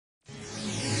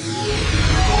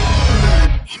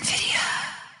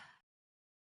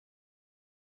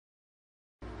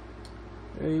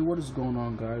Hey, what is going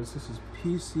on, guys? This is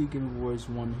PC Gamer Boys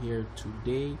 1 here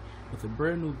today with a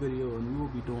brand new video, and we will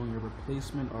be doing a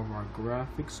replacement of our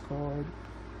graphics card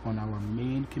on our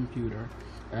main computer.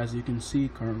 As you can see,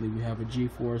 currently we have a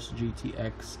GeForce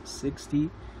GTX 60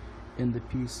 in the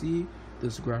PC.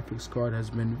 This graphics card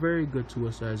has been very good to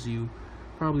us, as you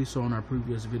probably saw in our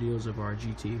previous videos of our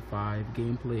GTA 5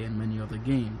 gameplay and many other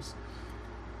games.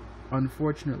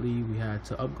 Unfortunately, we had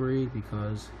to upgrade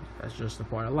because that's just a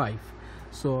part of life.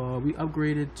 So we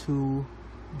upgraded to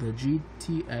the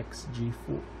GTX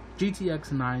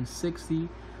 960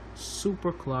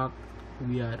 super clock.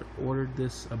 We had ordered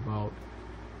this about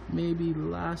maybe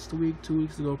last week, 2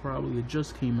 weeks ago probably. It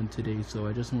just came in today, so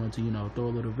I just wanted to throw a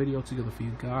little video together for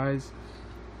you guys.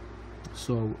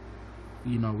 So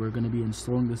we're going to be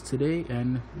installing this today,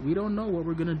 and we don't know what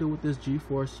we're going to do with this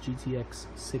GeForce GTX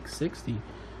 660.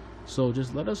 So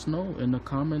just let us know in the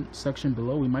comment section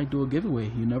below. We might do a giveaway,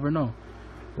 you never know.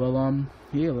 Well,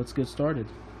 yeah, let's get started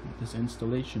with this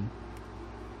installation.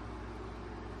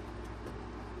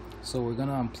 So we're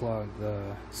gonna unplug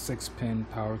the 6-pin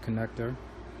power connector.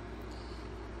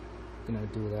 Gonna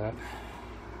do that.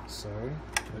 Sorry.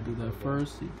 I'll do that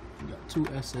first. You got 2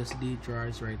 SSD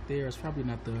drives right there. It's probably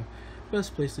not the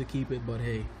best place to keep it, but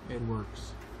hey, it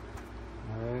works.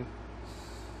 Alright.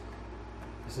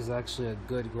 This is actually a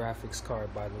good graphics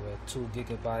card, by the way. 2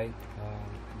 GB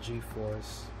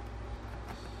GeForce.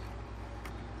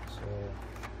 So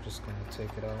just gonna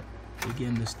take it out.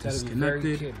 Again, this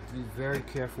disconnected. Be very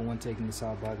careful when taking this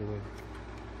out, by the way.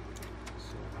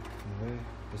 So anyway,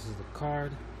 this is the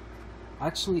card.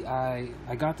 Actually, I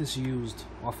got this used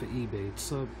off of eBay.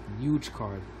 It's a huge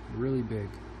card, really big.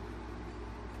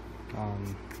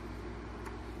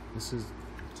 This is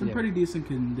in pretty decent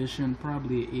condition,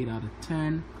 probably an 8 out of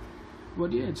 10.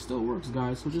 But yeah, it still works,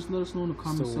 guys. So just let us know in the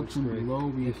comment section below.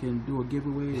 We can do a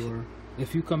giveaway, or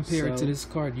if you compare it to this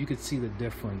card, you could see the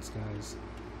difference, guys.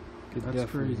 That's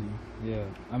crazy. Yeah,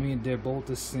 I mean, they're both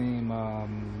the same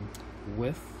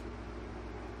width.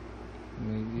 I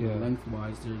mean, yeah,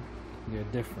 lengthwise they're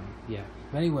different. Yeah.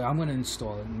 But anyway, I'm gonna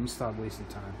install it. Let me stop wasting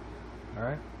time. All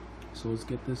right. So let's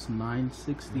get this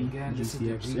 960 again. This is the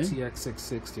GTX GTX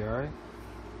 660. All right.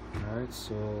 All right.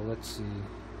 So let's see.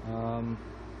 Gonna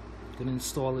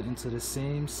install it into the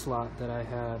same slot that I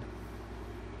had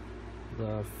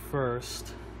the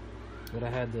first, that I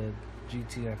had the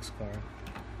GTX card.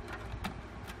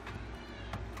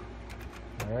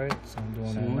 Alright, so I'm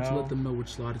doing that now. So why don't you let them know which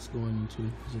slot it's going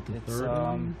into? Is it the third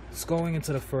one? It's going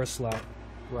into the first slot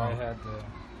where I had the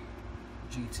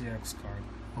GTX card.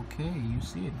 Okay, you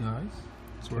see it, guys.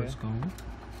 That's where it's going.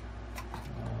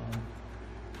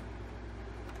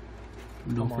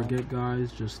 Don't forget,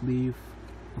 guys, just leave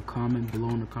a comment below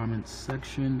in the comment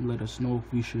section. Let us know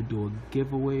if we should do a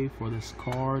giveaway for this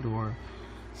card or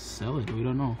sell it. We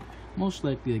don't know. Most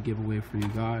likely a giveaway for you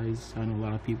guys. I know a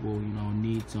lot of people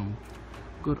need some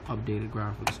good updated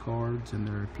graphics cards in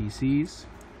their PCs,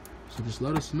 so just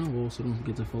let us know. Also, don't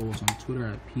forget to follow us on Twitter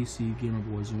at PC Gamer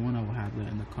Boys 1. I will have that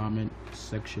in the comment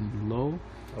section below.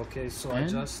 Okay, so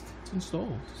it's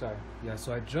installed. Sorry. Yeah,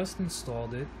 so I just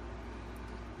installed it,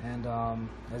 and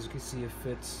as you can see, it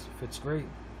fits great.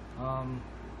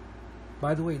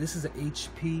 By the way, this is an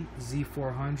HP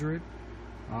Z400.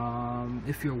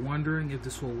 If you're wondering if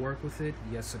this will work with it,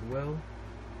 yes it will.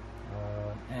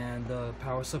 And the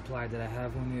power supply that I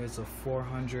have on here is a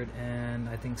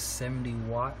 470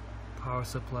 watt power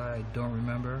supply. I don't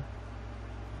remember.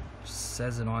 It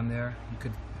says it on there.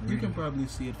 You can probably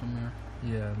see it from there.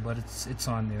 Yeah, but it's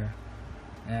on there.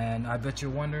 And I bet you're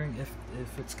wondering if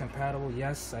it's compatible.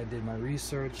 Yes, I did my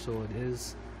research, so it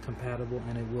is compatible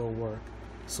and it will work.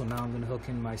 So now I'm gonna hook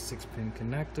in my 6-pin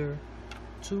connector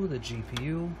to the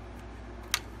GPU.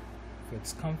 If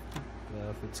it's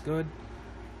if it's good.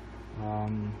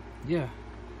 Yeah.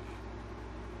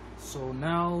 So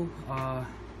now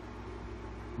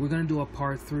we're gonna do a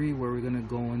part 3 where we're gonna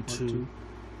go into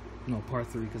part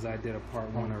 3, because I did a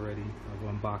part 1 already of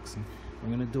unboxing.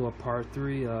 We're gonna do a part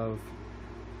 3 of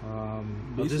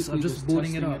I'm just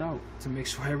booting it up to make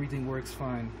sure everything works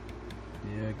fine.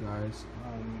 Yeah, guys.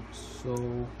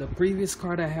 So the previous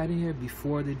card I had in here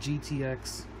before the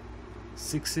GTX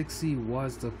 660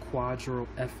 was the Quadro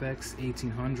FX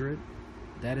 1800.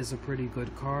 That is a pretty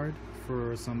good card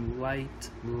for some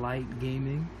light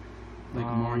gaming, like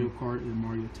Mario Kart and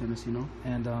Mario Tennis,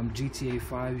 and GTA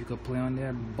 5 you could play on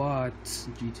there. But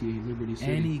GTA Liberty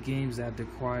City, any games that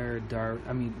require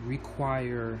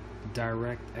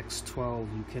DirectX 12,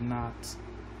 you cannot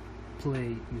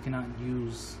play. You cannot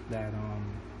use that.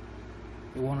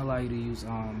 It won't allow you to use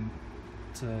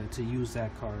to use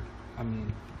that card. I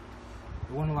mean,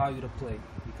 it won't allow you to play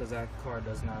because that card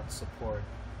does not support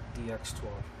DX12.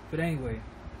 But anyway,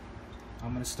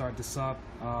 I'm gonna start this up,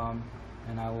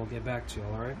 and I will get back to you.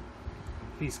 All right.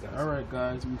 Peace, guys. Alright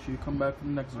guys, make sure you come back for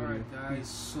the next video. Alright guys,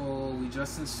 so we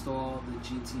just installed the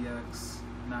GTX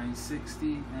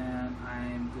 960 and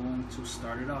I'm going to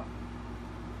start it up.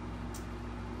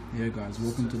 Yeah guys,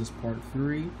 welcome to this part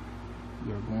 3.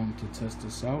 We are going to test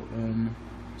this out and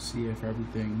see if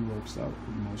everything works out.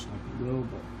 We most likely will,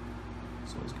 but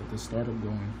so let's get this startup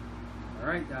going.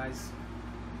 Alright guys,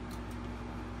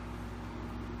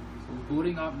 so we're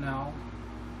booting up now.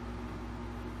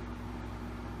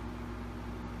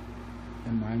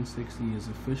 And 960 is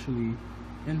officially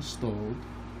installed,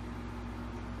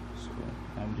 so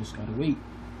now we just gotta wait.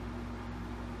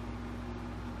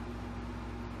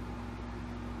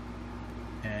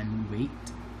 And wait.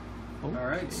 Okay.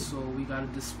 Alright, so we got a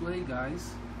display,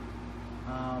 guys.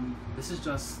 This is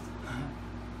just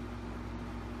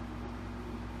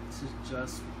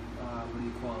what do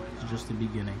you call it? It's just the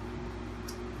beginning.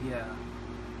 Yeah.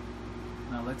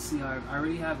 Now let's see. I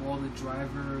already have all the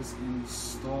drivers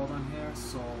installed on here,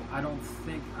 so I don't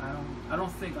think I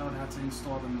would have to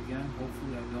install them again.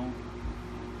 Hopefully I don't.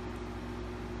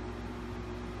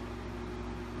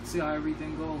 Let's see how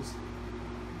everything goes.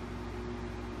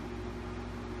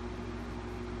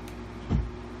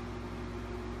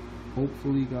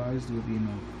 Hopefully guys there will be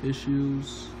no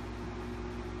issues.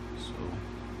 So,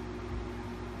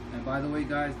 and by the way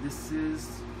guys, this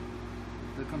is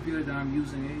the computer that I'm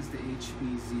using is the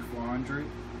HP Z400.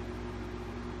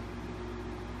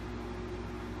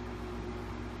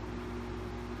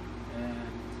 And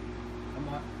come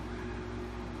on.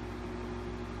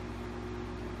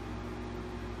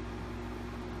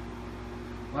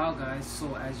 Wow guys,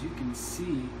 so as you can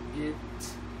see, it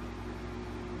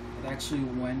actually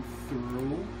went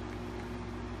through.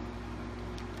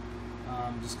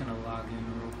 I'm just gonna log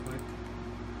in real quick.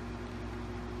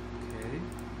 Okay.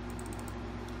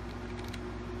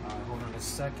 Hold on a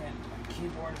second. My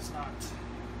keyboard is not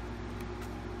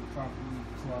properly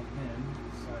plugged in.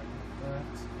 Sorry about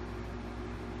that.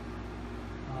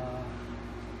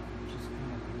 Just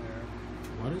kind of weird.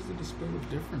 why does the display look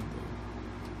different though?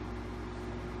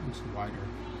 It looks wider.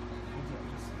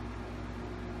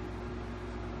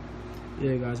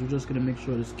 Yeah guys, we're just gonna make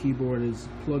sure this keyboard is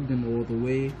plugged in all the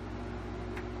way.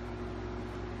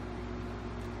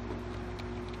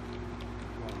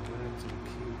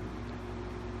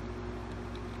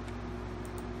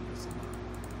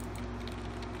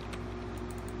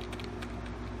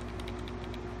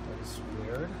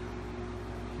 Weird.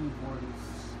 Keyboard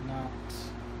is not.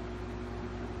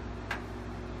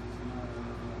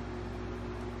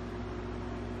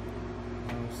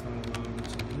 It's not allowing me to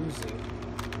use it.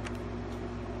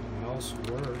 The mouse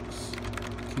works.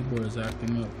 Keyboard is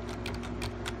acting up.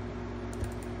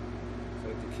 So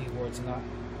the keyboard's not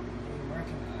being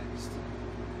recognized.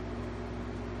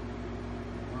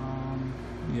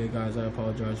 Yeah guys, I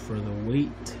apologize for the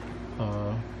wait.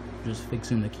 Just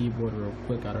fixing the keyboard real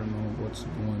quick. I don't know what's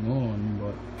going on,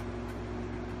 but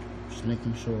just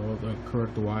making sure all the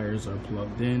correct wires are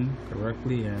plugged in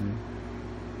correctly and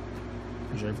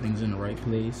everything's in the right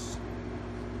place.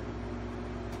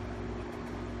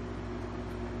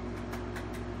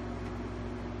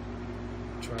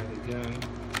 Try it again.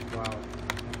 Wow.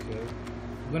 Okay.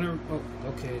 I'm gonna. Oh,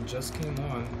 okay. It just came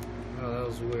on. Oh, that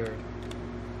was weird.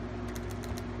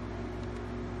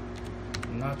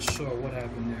 I'm not sure what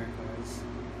happened there, guys.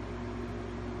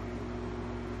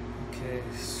 Okay,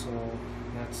 so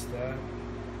that's that.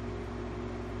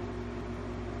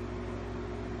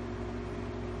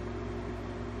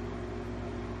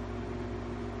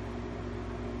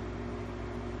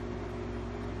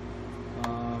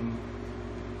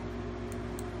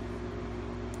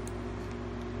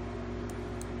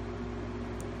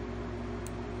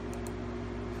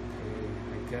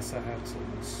 I guess I have to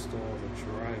install the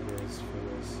drivers for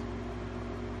this.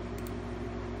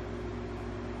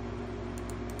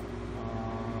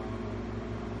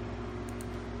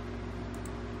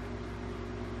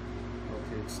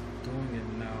 Okay, it's doing it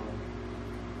now.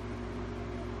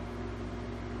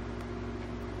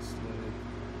 Let's let it.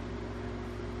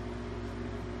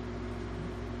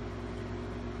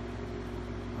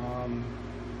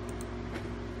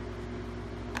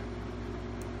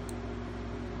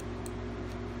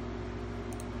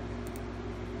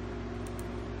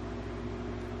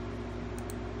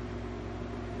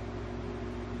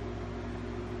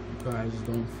 Guys,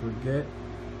 don't forget,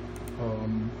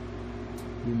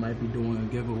 we might be doing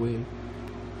a giveaway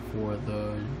for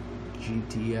the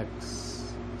GTX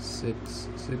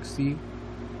 660.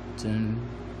 It's in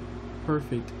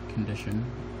perfect condition.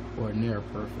 or near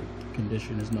perfect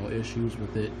condition. There's no issues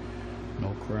with it,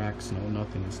 no cracks, no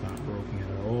nothing. It's not broken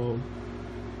at all.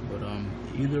 But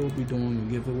either we'll be doing a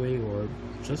giveaway or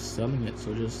just selling it.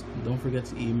 So just don't forget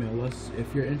to email us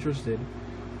if you're interested.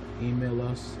 Email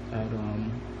us at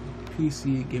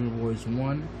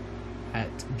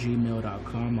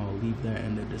pcgamerboys1@gmail.com. I'll leave that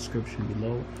in the description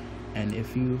below. And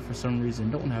if you for some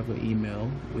reason don't have an email,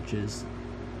 which is,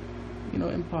 you know,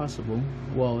 impossible,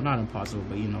 well, not impossible,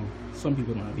 but you know, some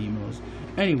people don't have emails.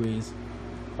 Anyways,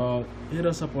 hit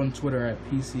us up on Twitter at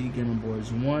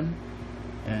pcgamerboys1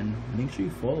 and make sure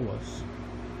you follow us.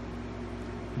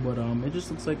 But it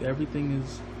just looks like everything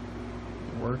is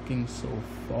working so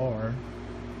far.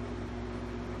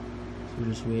 So we're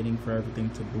just waiting for everything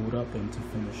to boot up and to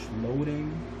finish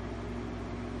loading.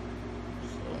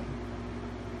 So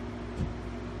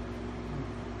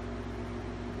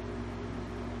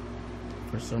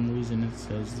for some reason it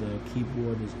says the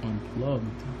keyboard is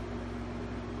unplugged,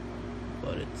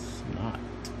 but it's not.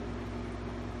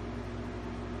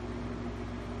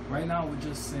 Right now we're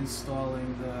just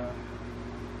installing it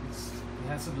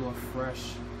has to do a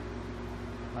fresh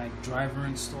like driver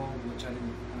install, which I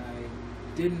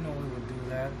didn't know it would do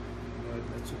that, but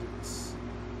that's what it's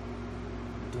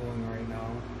doing right now.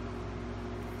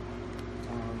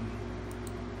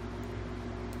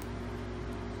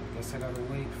 I guess I gotta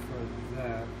wait for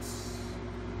that.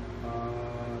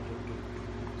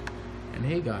 And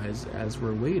hey guys, as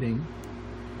we're waiting,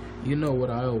 you know what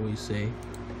I always say,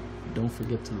 don't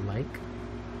forget to like,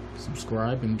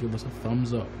 subscribe, and give us a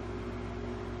thumbs up.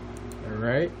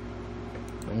 Alright?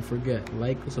 Don't forget,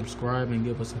 like, subscribe, and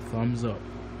give us a thumbs up.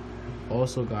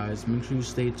 Also guys, make sure you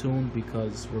stay tuned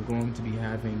because we're going to be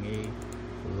having a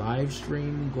live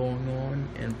stream going on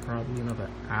in probably another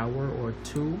hour or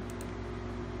two.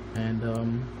 And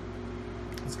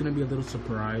it's gonna be a little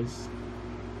surprise.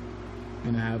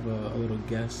 I'm gonna have a little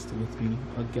guest with me.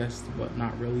 A guest, but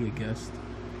not really a guest.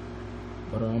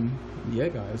 But yeah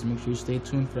guys, make sure you stay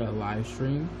tuned for that live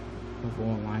stream of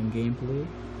online gameplay.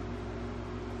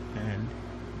 And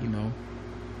you know,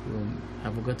 we'll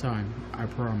have a good time. I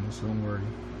promise, don't worry.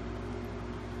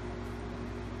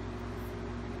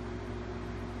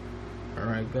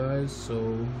 Alright guys,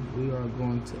 so we are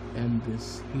going to end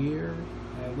this here.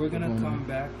 We're gonna come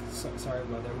back, sorry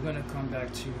about that, we're gonna come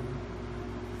back to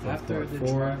after the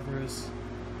drivers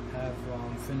have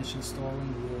finished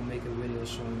installing. We'll make a video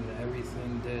showing that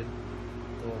everything did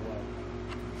go well.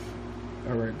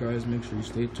 Alright guys, make sure you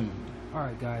stay tuned.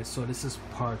 Alright guys, so this is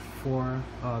part 4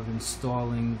 of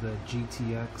installing the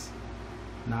GTX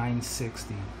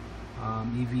 960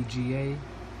 EVGA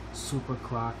Super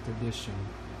Clocked Edition.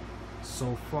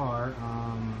 So far,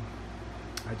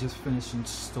 I just finished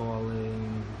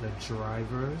installing the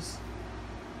drivers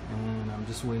and I'm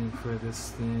just waiting for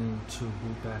this thing to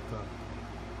boot back up.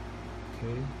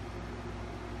 Okay,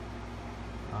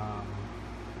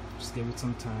 just give it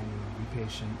some time, be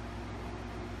patient.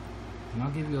 And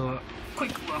I'll give you a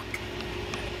quick look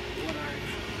at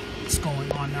what's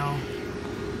going on now.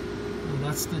 Oh,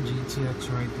 that's the GTX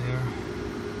right there.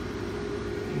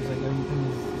 Seems like everything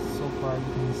is, so far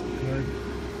everything is good.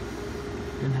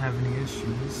 Didn't have any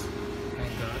issues.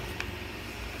 Thank God.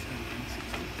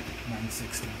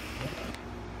 960.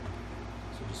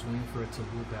 So just waiting for it to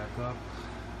boot back up.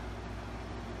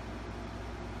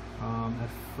 At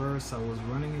first I was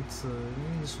running into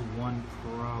just one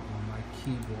problem. My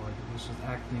keyboard was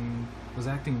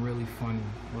acting really funny,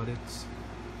 but it's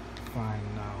fine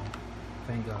now.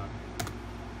 Thank God.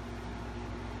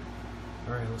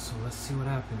 Alright, so let's see what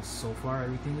happens. So far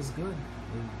everything is good.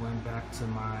 It went back to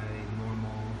my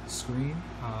normal screen.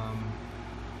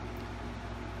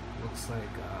 Looks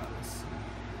like let's see.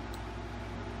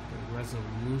 The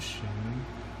resolution.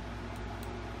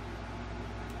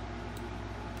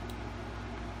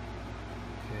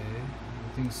 Okay,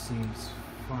 everything seems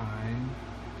fine.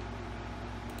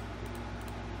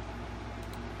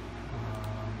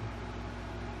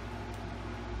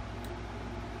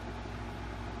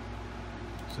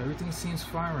 So everything seems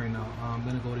fine right now. I'm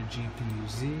gonna go to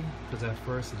GPU-Z because at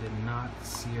first I did not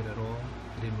see it at all.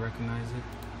 I didn't recognize it.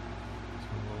 So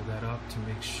I'm gonna load that up to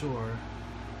make sure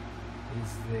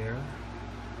it's there.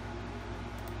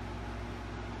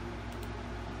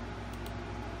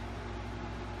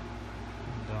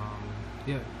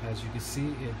 Yeah, as you can see,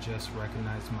 it just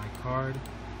recognized my card,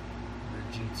 the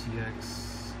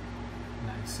GTX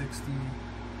 960.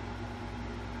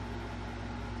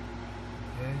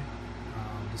 Okay,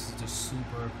 this is the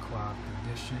Super Clocked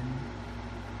Edition.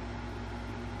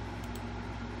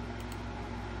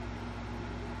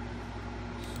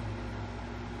 So,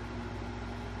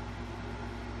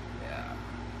 yeah,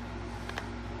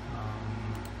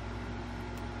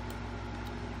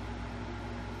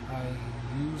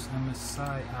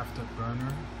 MSI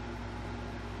afterburner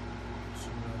to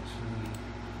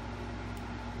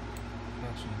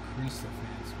actually increase the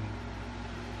fan speed.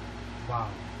 Wow,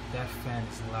 that fan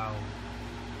is loud.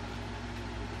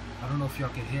 I don't know if y'all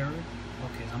can hear it.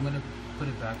 Okay, I'm gonna put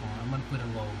it back on. I'm gonna put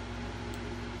it low.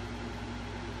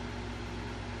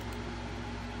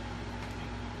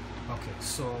 Okay,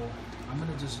 so I'm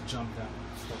gonna just jump down.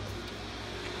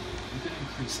 You can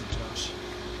increase it, Josh.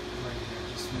 Right here,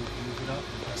 just move it up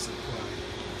and press apply.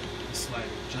 The slider,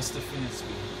 just the fan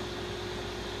speed.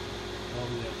 All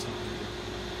the way up to 100.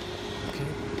 Okay,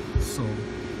 so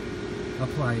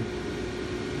apply it.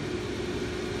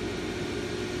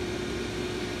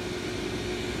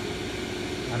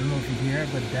 I don't know if you hear it,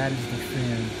 but that is the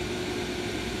fan,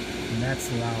 and that's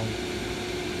loud.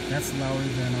 That's louder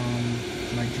than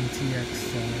my GTX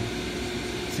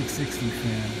 660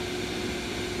 fan.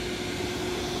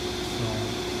 So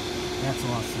that's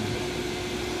awesome.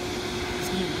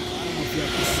 I don't know if you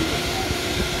have to see it.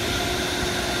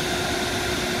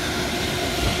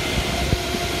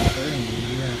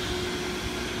 Yeah.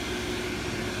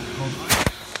 Hold on.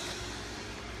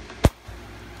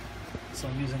 So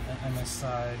I'm using an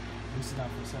MSI. Let me sit down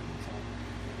for a second. So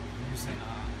I'm using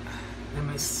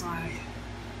MSI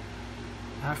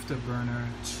afterburner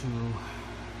to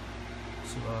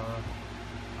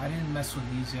I didn't mess with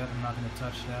these yet. I'm not going to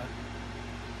touch that,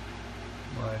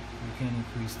 but you can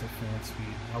increase the fan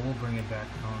speed. I will bring it back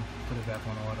on, put it back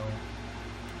on auto.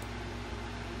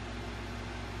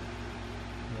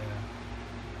 Yeah,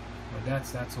 but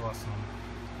that's awesome.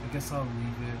 I guess I'll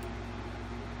leave it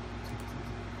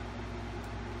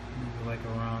like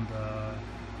around I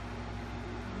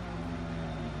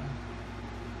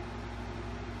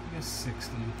guess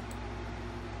 60.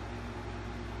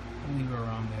 I'll leave it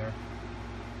around there.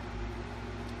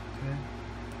 Okay,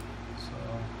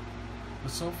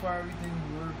 but so far everything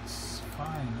works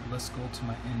fine. Let's go to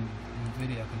my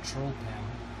nVidia control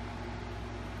panel,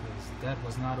 because that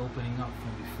was not opening up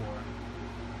from before,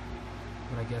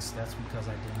 but I guess that's because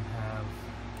I didn't have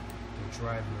the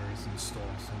drivers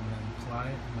installed. So I'm going to apply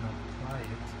it.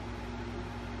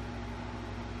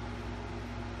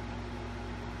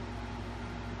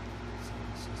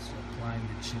 So applying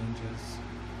the changes.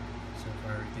 So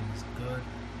far everything is good.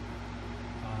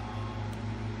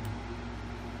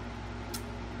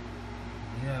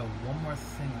 Yeah, one more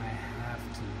thing I have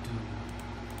to do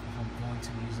if I'm going to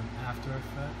be using After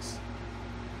Effects.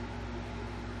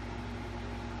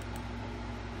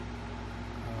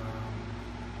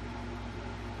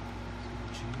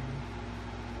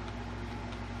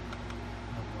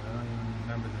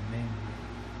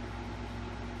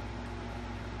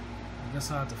 I guess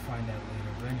I'll have to find that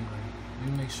later, but anyway, let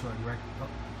me make sure I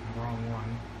wrong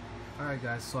one. Alright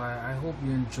guys, so I hope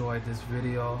you enjoyed this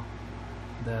video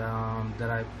that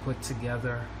I put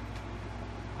together.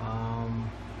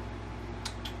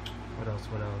 What else?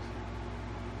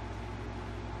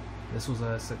 This was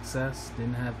a success,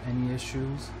 didn't have any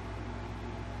issues.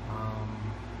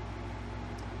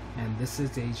 And this is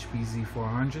the HP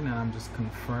Z400, and I'm just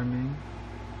confirming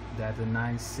that the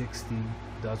 960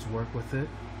 does work with it.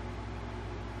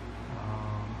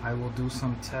 I will do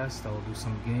some tests, I will do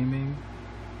some gaming,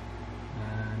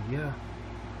 and yeah.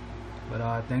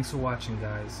 But thanks for watching,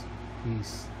 guys.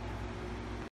 Peace.